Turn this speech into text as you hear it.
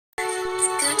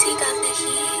got the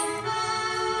heat.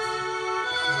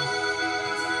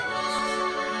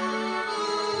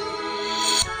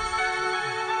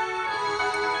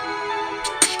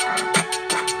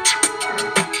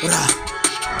 Ura,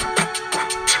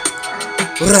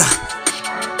 ura,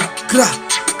 kra,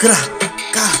 kra,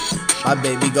 ka. My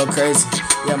baby go crazy.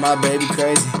 Yeah, my baby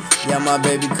crazy. Yeah, my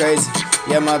baby crazy.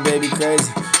 Yeah, my baby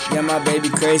crazy. Yeah, my baby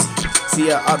crazy. See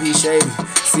her, I'll be shady.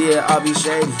 See her, I'll be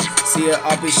shady. See her,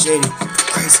 I'll be shady.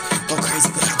 Go crazy,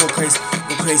 go crazy,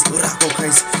 go crazy, go crazy, go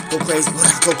crazy, go crazy,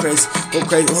 go crazy, go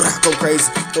crazy, go crazy,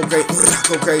 go crazy,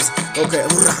 go crazy, go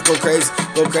crazy, go crazy,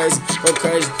 go crazy, go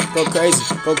crazy, go crazy,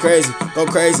 go crazy, go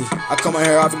crazy. I cut my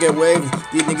hair off and get wavy.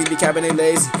 These niggas be capping, they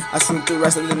lazy. I swim through the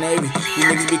rest of the Navy. These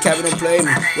niggas be capping and play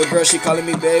me. Your girl, she calling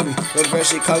me baby. Your girl,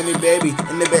 she calling me baby.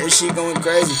 In the bed, she going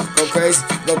crazy. Go crazy,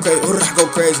 go crazy, go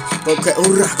crazy, go crazy,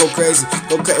 go crazy,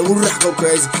 go crazy, go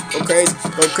crazy, go crazy,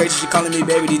 go crazy. She calling me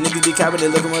baby. These niggas be capping, they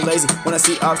looking real lazy. When I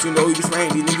see ops, you know we be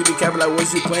spraying. These niggas be capping like,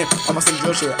 what's you playing? I'm on some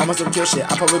drill shit. I'm on some kill shit.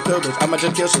 I pop a pill, bitch. I'm on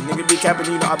just kill shit. Niggas be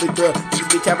capping, you know I be thrilled.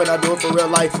 Niggas be capping, I do it for real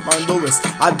life. Martin Lewis,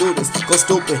 I do this. Go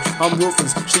stupid. I'm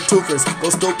ruthless. She toothless. Go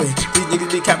stupid. These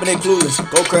niggas be capping, they clueless.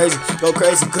 Go crazy. Go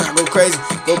crazy. Go crazy.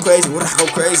 Go crazy. Go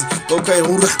crazy. Go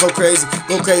crazy. Go crazy.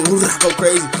 Go crazy. Go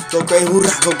crazy. Go crazy.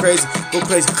 Go crazy. Go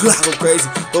crazy. Go crazy.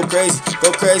 Go crazy.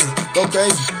 Go crazy. Go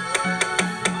crazy.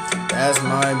 That's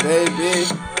my baby.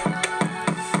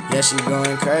 Yeah, she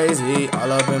going crazy,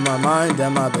 all up in my mind. That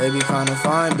my baby kinda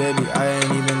fine, baby. I ain't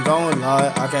even going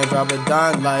lie. I can't drop a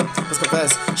dime like. Let's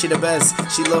confess, she the best.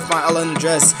 She love my all in the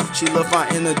dress. She love my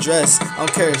in the dress. I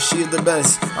don't care, she the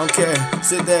best. I don't care.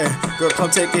 Sit there, girl. Come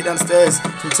take it downstairs.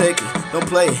 Come take it. Don't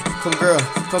play it. Come girl,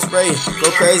 come spray it. Go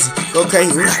crazy, go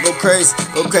crazy, go crazy,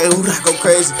 go crazy, go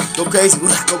crazy, go crazy,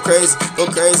 go crazy, go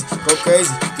crazy, go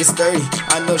crazy. Get sturdy.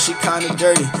 I know she kinda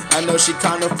dirty. I know she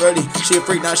kinda flirty. She a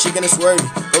freak now. She gonna swerve.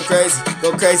 Go crazy,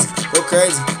 go crazy, go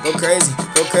crazy, go crazy,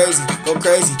 go crazy, go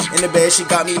crazy. In the bed, she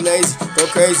got me lazy. Go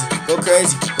crazy, go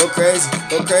crazy, go crazy,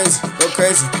 go crazy, go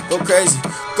crazy, go crazy,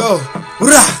 go.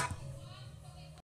 Rah!